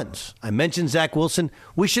only ones. I mentioned Zach Wilson.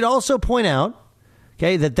 We should also point out,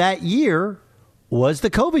 okay, that year was the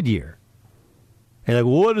COVID year. And like,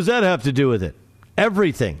 well, what does that have to do with it?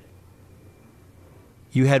 Everything.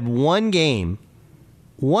 You had one game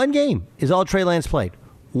is all Trey Lance played.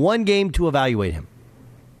 One game to evaluate him.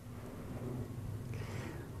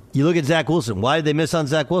 You look at Zach Wilson. Why did they miss on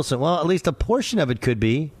Zach Wilson? Well, at least a portion of it could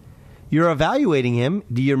be you're evaluating him.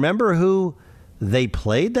 Do you remember who they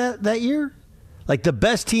played that year? Like the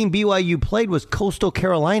best team BYU played was Coastal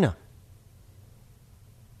Carolina.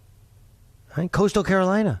 Right? Coastal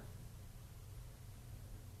Carolina.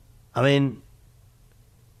 I mean,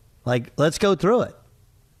 like, let's go through it.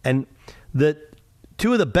 And the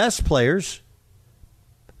two of the best players,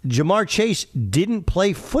 Jamar Chase didn't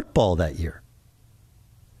play football that year.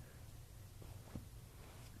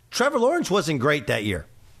 Trevor Lawrence wasn't great that year.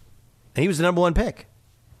 And he was the number one pick.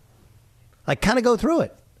 Like, kind of go through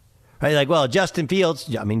it. Right? Like, well, Justin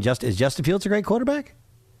Fields, I mean, is Justin Fields a great quarterback?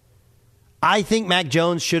 I think Mac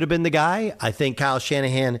Jones should have been the guy. I think Kyle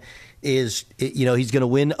Shanahan is, he's going to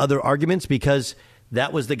win other arguments because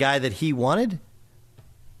that was the guy that he wanted.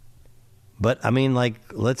 But, I mean, like,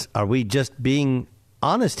 are we just being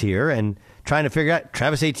honest here and trying to figure out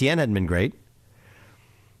Travis Etienne hadn't been great?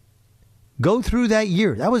 Go through that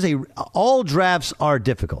year. That was all drafts are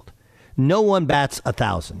difficult. No one bats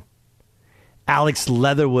 1,000. Alex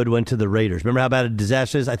Leatherwood went to the Raiders. Remember how bad a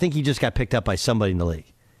disaster is? I think he just got picked up by somebody in the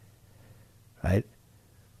league. Right?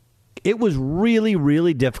 It was really,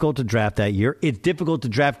 really difficult to draft that year. It's difficult to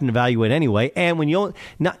draft and evaluate anyway. And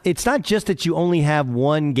it's not just that you only have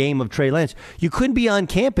one game of Trey Lance. You couldn't be on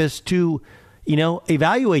campus to,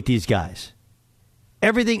 evaluate these guys.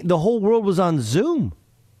 The whole world was on Zoom.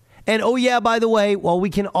 And, oh, yeah, by the way, while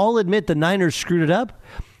we can all admit the Niners screwed it up,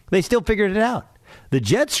 they still figured it out. The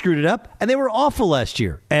Jets screwed it up, and they were awful last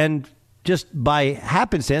year. And just by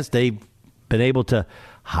happenstance, they've been able to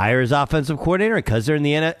hire his offensive coordinator. Because they're in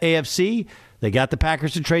the AFC, they got the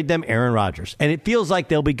Packers to trade them Aaron Rodgers. And it feels like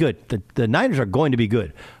they'll be good. The Niners are going to be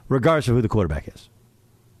good, regardless of who the quarterback is.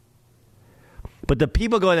 But the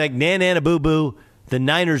people going like, na boo boo, the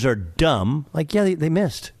Niners are dumb. Like, yeah, they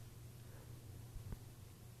missed.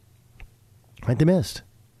 Right, they missed.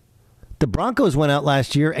 The Broncos went out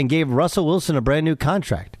last year and gave Russell Wilson a brand new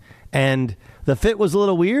contract. And the fit was a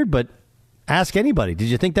little weird, but ask anybody. Did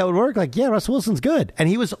you think that would work? Like, yeah, Russell Wilson's good. And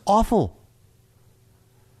he was awful.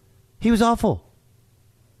 He was awful.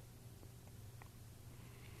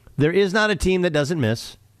 There is not a team that doesn't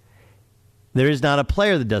miss. There is not a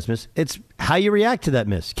player that does miss. It's how you react to that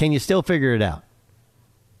miss. Can you still figure it out?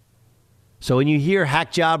 So when you hear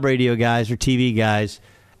hack job radio guys or TV guys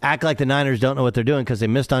act like the Niners don't know what they're doing because they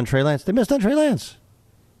missed on Trey Lance, they missed on Trey Lance.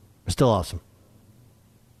 They're still awesome.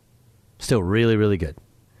 Still really, really good.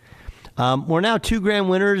 We're now 2 grand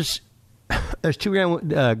winners. There's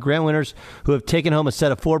 2 grand winners who have taken home a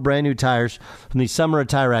set of 4 brand new tires from the Summer of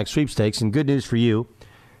Tire Rack sweepstakes. And good news for you,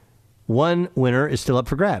 1 winner is still up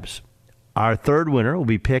for grabs. Our 3rd winner will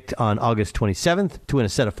be picked on August 27th to win a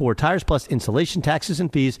set of 4 tires plus installation, taxes,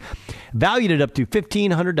 and fees valued at up to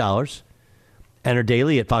 $1,500. Enter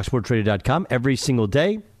daily at foxsportsradio.com. Every single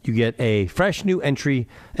day, you get a fresh new entry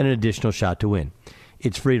and an additional shot to win.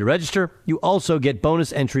 It's free to register. You also get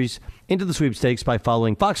bonus entries into the sweepstakes by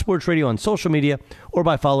following Fox Sports Radio on social media or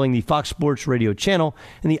by following the Fox Sports Radio channel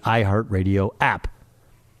in the iHeartRadio app.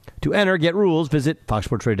 To enter, get rules, visit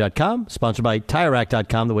foxsportsradio.com. Sponsored by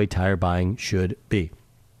TireRack.com, the way tire buying should be.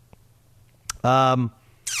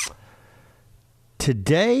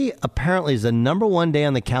 Today, apparently, is the number one day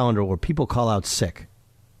on the calendar where people call out sick.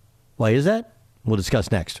 Why is that? We'll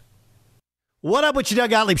discuss next. What up with your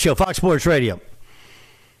Doug Gottlieb Show, Fox Sports Radio?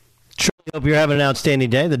 Truly hope you're having an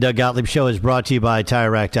outstanding day. The Doug Gottlieb Show is brought to you by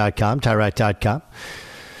TireRack.com. TireRack.com.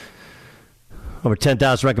 Over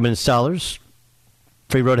 10,000 recommended installers.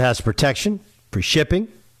 Free road hazard protection. Free shipping.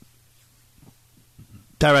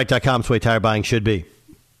 TireRack.com is the way tire buying should be.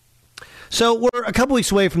 So we're a couple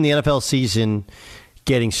weeks away from the NFL season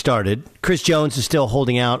getting started. Chris Jones is still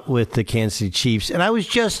holding out with the Kansas City Chiefs. And I was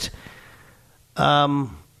just...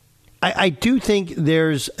 I do think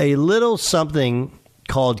there's a little something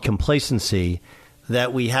called complacency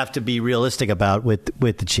that we have to be realistic about with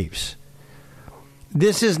the Chiefs.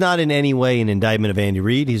 This is not in any way an indictment of Andy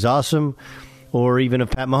Reid. He's awesome. Or even of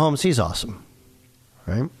Pat Mahomes. He's awesome.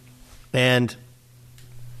 Right? And,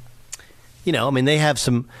 they have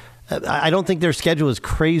some... I don't think their schedule is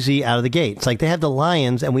crazy out of the gate. It's like they have the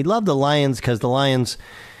Lions, and we love the Lions because the Lions...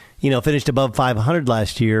 finished above 500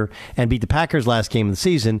 last year and beat the Packers last game of the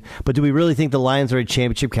season. But do we really think the Lions are a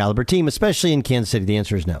championship caliber team, especially in Kansas City? The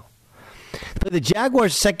answer is no. But the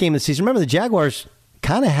Jaguars' second game of the season, remember the Jaguars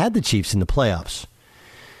kind of had the Chiefs in the playoffs,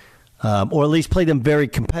 or at least played them very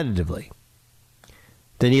competitively.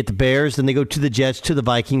 Then you get the Bears, then they go to the Jets, to the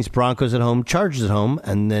Vikings, Broncos at home, Chargers at home,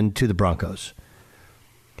 and then to the Broncos.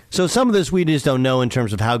 So some of this we just don't know in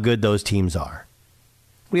terms of how good those teams are.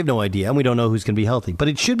 We have no idea, and we don't know who's going to be healthy. But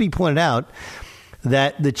it should be pointed out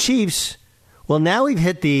that the Chiefs, well, now we've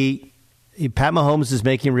hit Pat Mahomes is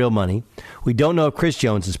making real money. We don't know if Chris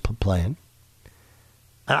Jones is playing.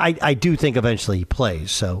 I do think eventually he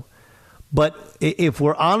plays. But if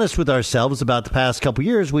we're honest with ourselves about the past couple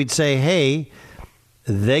years, we'd say, hey,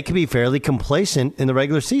 they could be fairly complacent in the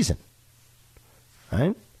regular season.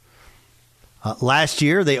 Right? Last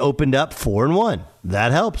year, they opened up 4-1.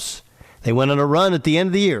 That helps. They went on a run at the end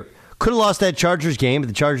of the year. Could have lost that Chargers game, but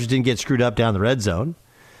the Chargers didn't get screwed up down the red zone.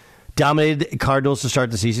 Dominated Cardinals to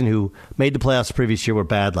start the season, who made the playoffs the previous year, were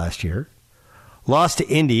bad last year. Lost to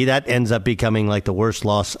Indy. That ends up becoming like the worst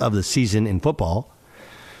loss of the season in football.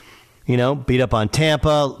 Beat up on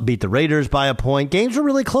Tampa, beat the Raiders by a point. Games were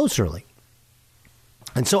really close early.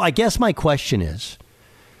 And so I guess my question is,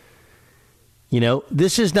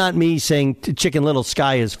 this is not me saying Chicken Little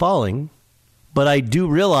sky is falling. But I do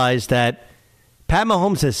realize that Pat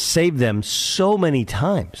Mahomes has saved them so many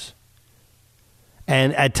times.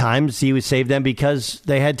 And at times, he would save them because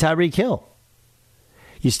they had Tyreek Hill.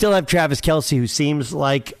 You still have Travis Kelce, who seems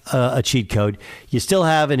like a cheat code. You still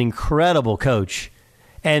have an incredible coach.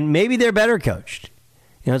 And maybe they're better coached.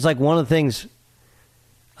 It's like one of the things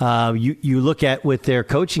you look at with their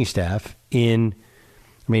coaching staff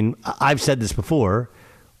I've said this before.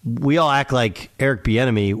 We all act like Eric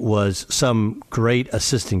Bieniemy was some great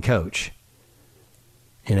assistant coach,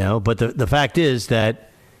 but the fact is that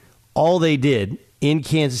all they did in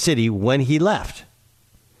Kansas City when he left,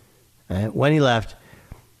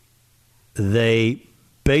 they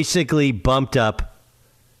basically bumped up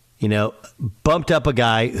a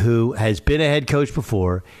guy who has been a head coach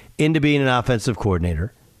before into being an offensive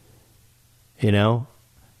coordinator,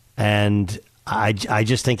 and I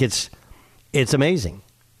just think it's amazing.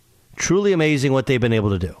 Truly amazing what they've been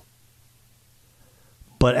able to do.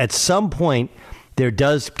 But at some point, there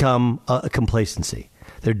does come a complacency.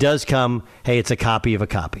 There does come, hey, it's a copy of a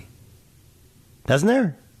copy. Doesn't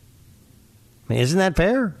there? Isn't that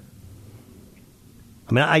fair?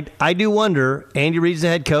 I do wonder, Andy Reid's the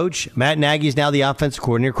head coach. Matt Nagy's now the offensive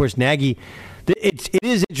coordinator. Of course, Nagy, it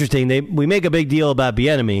is interesting. We make a big deal about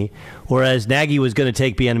Bieniemy, whereas Nagy was going to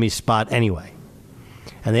take Bieniemy's spot anyway.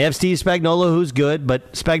 And they have Steve Spagnuolo, who's good,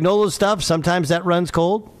 but Spagnuolo's stuff, sometimes that runs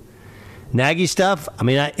cold. Nagy stuff,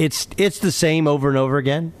 it's the same over and over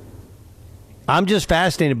again. I'm just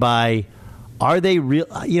fascinated by, are they real?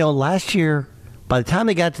 Last year, by the time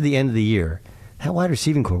they got to the end of the year, that wide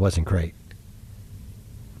receiving core wasn't great.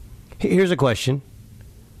 Here's a question.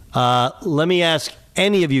 Let me ask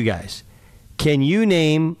any of you guys. Can you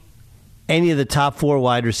name any of the top 4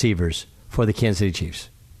 wide receivers for the Kansas City Chiefs?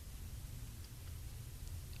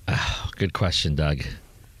 Oh, good question, Doug.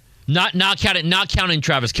 Not counting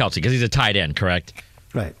Travis Kelce because he's a tight end, correct?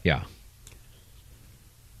 Right. Yeah.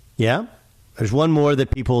 Yeah. There's one more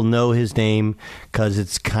that people know his name because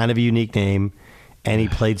it's kind of a unique name, and he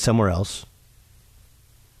played somewhere else.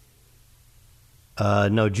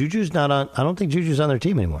 No, Juju's not on. I don't think Juju's on their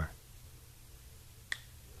team anymore.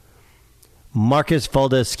 Marcus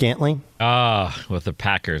Valdez-Scantling. With the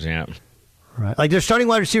Packers, yeah. Right. Like their starting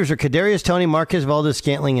wide receivers are Kadarius Toney, Marquez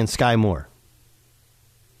Valdes-Scantling, and Sky Moore.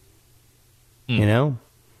 You know?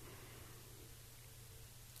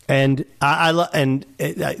 And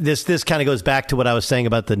this kind of goes back to what I was saying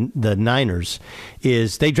about the Niners,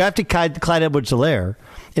 is they drafted Clyde Edwards-Helaire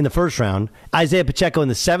in the first round, Isaiah Pacheco in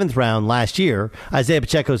the 7th round last year. Isaiah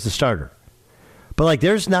Pacheco is the starter. But like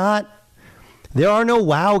there are no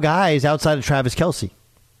wow guys outside of Travis Kelce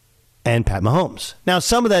and Pat Mahomes. Now,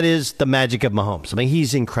 some of that is the magic of Mahomes. I mean,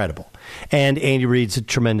 he's incredible. And Andy Reid's a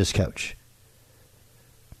tremendous coach.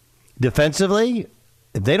 Defensively,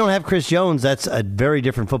 if they don't have Chris Jones, that's a very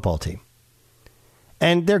different football team.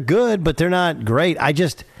 And they're good, but they're not great.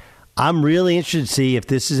 I'm really interested to see if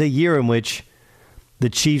this is a year in which the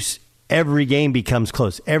Chiefs, every game becomes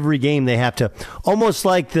close. Every game they have to, almost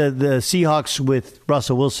like the Seahawks with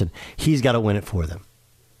Russell Wilson, he's got to win it for them.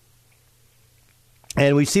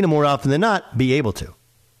 And we've seen him more often than not be able to.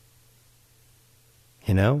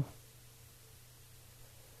 You know?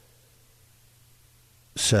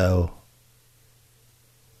 So,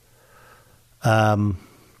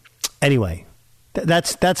 anyway,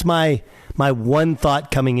 that's my one thought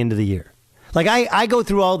coming into the year. Like I go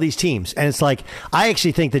through all these teams, and it's like I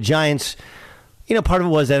actually think the Giants, part of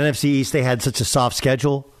it was that NFC East, they had such a soft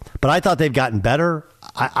schedule, but I thought they've gotten better.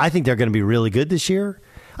 I think they're going to be really good this year.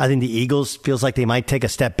 I think the Eagles feels like they might take a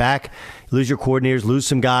step back, lose your coordinators, lose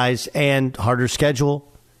some guys, and harder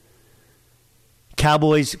schedule.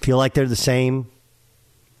 Cowboys feel like they're the same.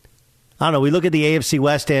 I don't know. We look at the AFC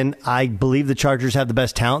West, and I believe the Chargers have the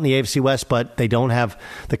best talent in the AFC West, but they don't have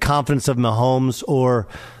the confidence of Mahomes or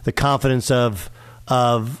the confidence of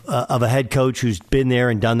a head coach who's been there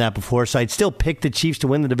and done that before. So I'd still pick the Chiefs to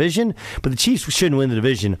win the division, but the Chiefs shouldn't win the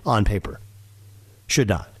division on paper. Should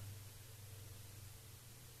not.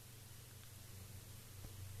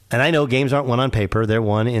 And I know games aren't won on paper. They're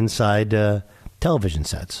won inside television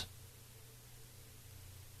sets.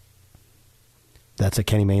 That's a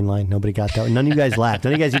Kenny Mayne line. Nobody got that one. None of you guys laughed.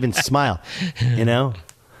 None of you guys even smile.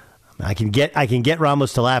 I can get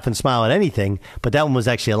Ramos to laugh and smile at anything, but that one was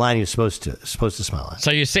actually a line he was supposed to smile at.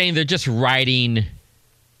 So you're saying they're just writing.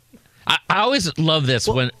 I always love this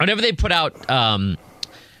whenever they put out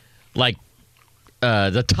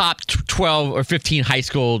the top 12 or 15 high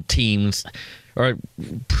school teams or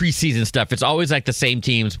preseason stuff. It's always like the same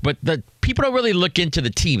teams, but the people don't really look into the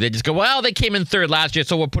team. They just go, well, they came in third last year,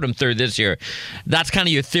 so we'll put them third this year. That's kind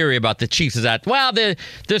of your theory about the Chiefs, is that, well, they're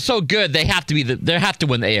so good, they have to win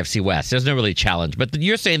the AFC West. There's no really challenge, but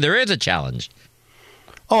you're saying there is a challenge.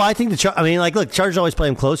 Oh, I think look, Chargers always play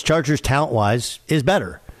them close. Chargers talent wise is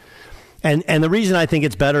better, and the reason I think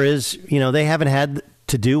it's better is they haven't had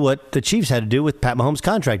to do what the Chiefs had to do with Pat Mahomes'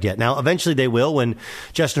 contract yet. Now, eventually they will when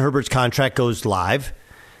Justin Herbert's contract goes live.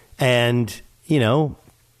 And, Keenan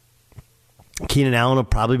Allen will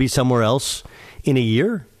probably be somewhere else in a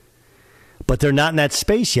year. But they're not in that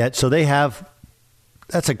space yet, so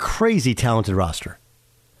that's a crazy talented roster.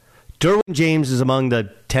 Derwin James is among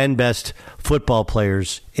the 10 best football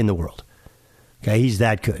players in the world. Okay, he's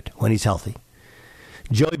that good when he's healthy.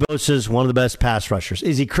 Joey Bosa's one of the best pass rushers.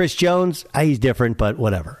 Is he Chris Jones? He's different, but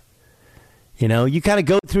whatever. You kind of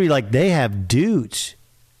go through, like, they have dudes.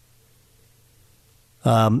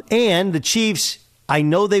 And the Chiefs, I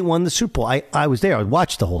know they won the Super Bowl. I was there. I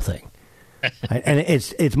watched the whole thing. And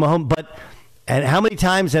it's Mahomes. And how many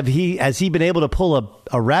times has he been able to pull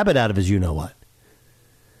a rabbit out of his you-know-what?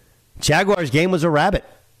 Jaguars game was a rabbit.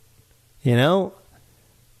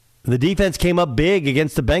 The defense came up big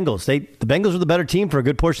against the Bengals. The Bengals were the better team for a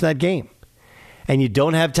good portion of that game. And you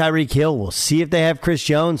don't have Tyreek Hill. We'll see if they have Chris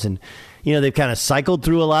Jones. And, they've kind of cycled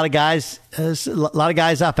through a lot of guys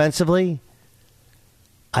offensively.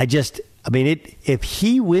 If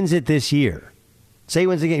he wins it this year, say he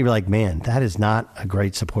wins again, you're like, man, that is not a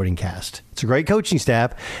great supporting cast. It's a great coaching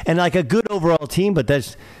staff and like a good overall team, but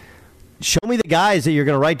show me the guys that you're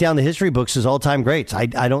going to write down the history books as all-time greats. I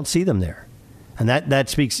don't see them there. And that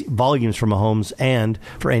speaks volumes for Mahomes and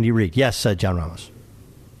for Andy Reid. Yes, John Ramos.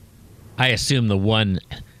 I assume the one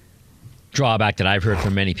drawback that I've heard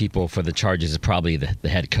from many people for the Chargers is probably the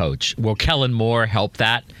head coach. Will Kellen Moore help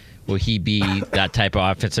that? Will he be that type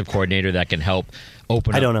of offensive coordinator that can help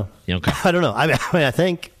open up? I don't know. I don't know. I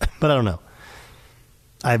think, but I don't know.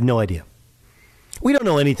 I have no idea. We don't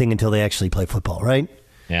know anything until they actually play football, right?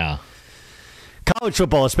 Yeah. College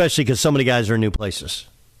football, especially because so many guys are in new places.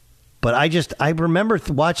 But I remember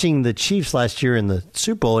watching the Chiefs last year in the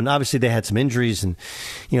Super Bowl, and obviously they had some injuries, and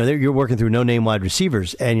you're working through no-name wide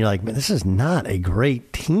receivers, and you're like, man, this is not a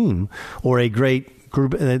great team or a great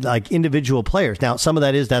group, like individual players. Now, some of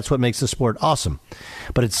that's what makes the sport awesome.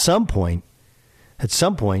 But at some point,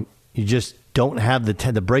 you don't have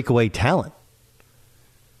the breakaway talent.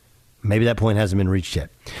 Maybe that point hasn't been reached yet.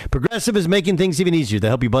 Progressive is making things even easier. They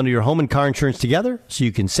help you bundle your home and car insurance together so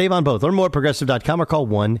you can save on both. Learn more at Progressive.com or call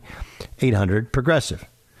 1-800-PROGRESSIVE.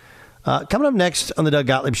 Coming up next on the Doug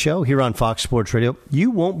Gottlieb Show here on Fox Sports Radio, you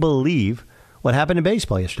won't believe what happened in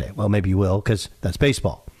baseball yesterday. Well, maybe you will, because that's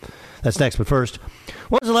baseball. That's next. But first,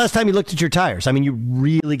 when was the last time you looked at your tires? I mean, you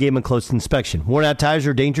really gave them a close inspection. Worn out tires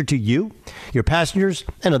are a danger to you, your passengers,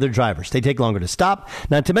 and other drivers. They take longer to stop,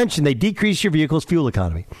 not to mention they decrease your vehicle's fuel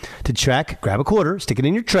economy. To check, grab a quarter, stick it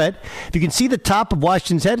in your tread. If you can see the top of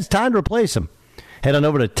Washington's head, it's time to replace them. Head on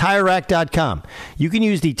over to TireRack.com. You can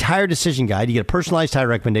use the Tire Decision Guide to get a personalized tire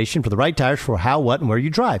recommendation for the right tires for how, what, and where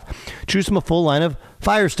you drive. Choose from a full line of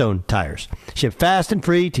Firestone tires. Ship fast and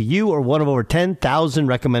free to you or one of over 10,000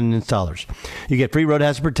 recommended installers. You get free road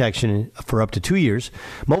hazard protection for up to 2 years.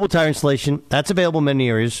 Mobile tire installation, that's available in many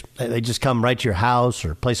areas. They just come right to your house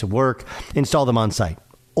or place of work. Install them on site.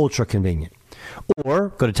 Ultra convenient. Or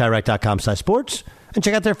go to TireRack.com/sports. And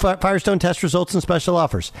check out their Firestone test results and special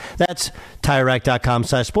offers. That's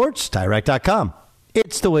TireRack.com/sports, TireRack.com.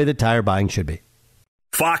 It's the way that tire buying should be.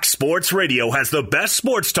 Fox Sports Radio has the best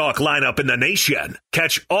sports talk lineup in the nation.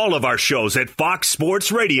 Catch all of our shows at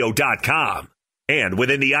foxsportsradio.com. And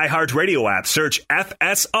within the iHeartRadio app, search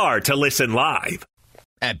FSR to listen live.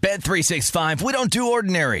 At Bet365, we don't do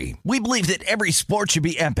ordinary. We believe that every sport should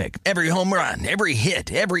be epic. Every home run, every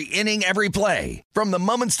hit, every inning, every play. From the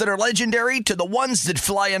moments that are legendary to the ones that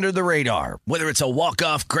fly under the radar. Whether it's a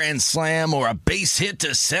walk-off grand slam or a base hit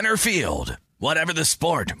to center field. Whatever the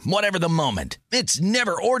sport, whatever the moment. It's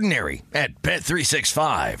never ordinary at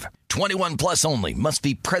Bet365. 21 plus only. Must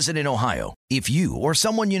be present in Ohio. If you or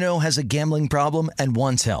someone you know has a gambling problem and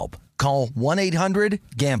wants help, call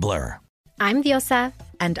 1-800-GAMBLER. I'm Diosa.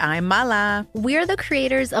 And I'm Mala. We're the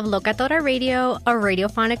creators of Locatora Radio, a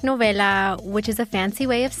radiophonic novela, which is a fancy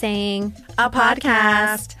way of saying a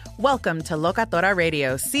podcast. Welcome to Locatora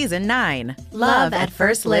Radio Season 9. Love at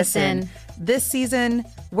First Listen. This season,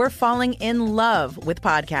 we're falling in love with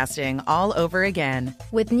podcasting all over again.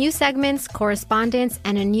 With new segments, correspondence,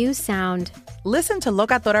 and a new sound. Listen to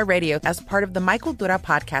Locatora Radio as part of the My Cultura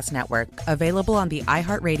Podcast Network. Available on the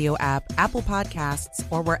iHeartRadio app, Apple Podcasts,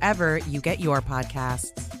 or wherever you get your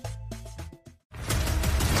podcasts.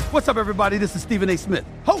 What's up, everybody? This is Stephen A. Smith,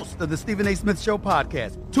 host of the Stephen A. Smith Show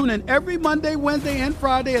podcast. Tune in every Monday, Wednesday, and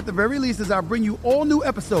Friday at the very least as I bring you all new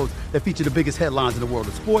episodes that feature the biggest headlines in the world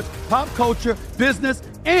of sports, pop culture, business,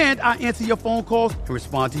 and I answer your phone calls and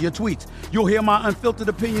respond to your tweets. You'll hear my unfiltered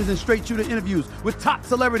opinions and straight-shooter interviews with top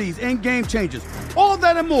celebrities and game changers. All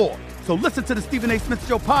that and more. So listen to the Stephen A. Smith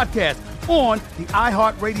Show podcast on the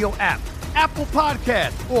iHeartRadio app, Apple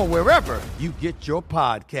Podcasts, or wherever you get your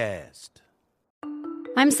podcast.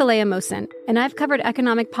 I'm Saleha Mohsen, and I've covered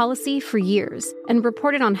economic policy for years and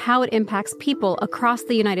reported on how it impacts people across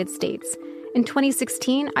the United States. In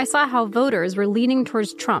 2016, I saw how voters were leaning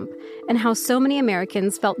towards Trump and how so many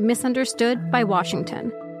Americans felt misunderstood by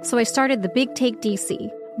Washington. So I started The Big Take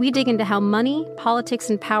DC. We dig into how money, politics,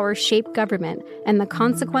 and power shape government and the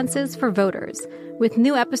consequences for voters. With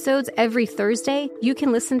new episodes every Thursday, you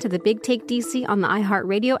can listen to The Big Take DC on the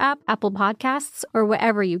iHeartRadio app, Apple Podcasts, or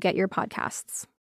wherever you get your podcasts.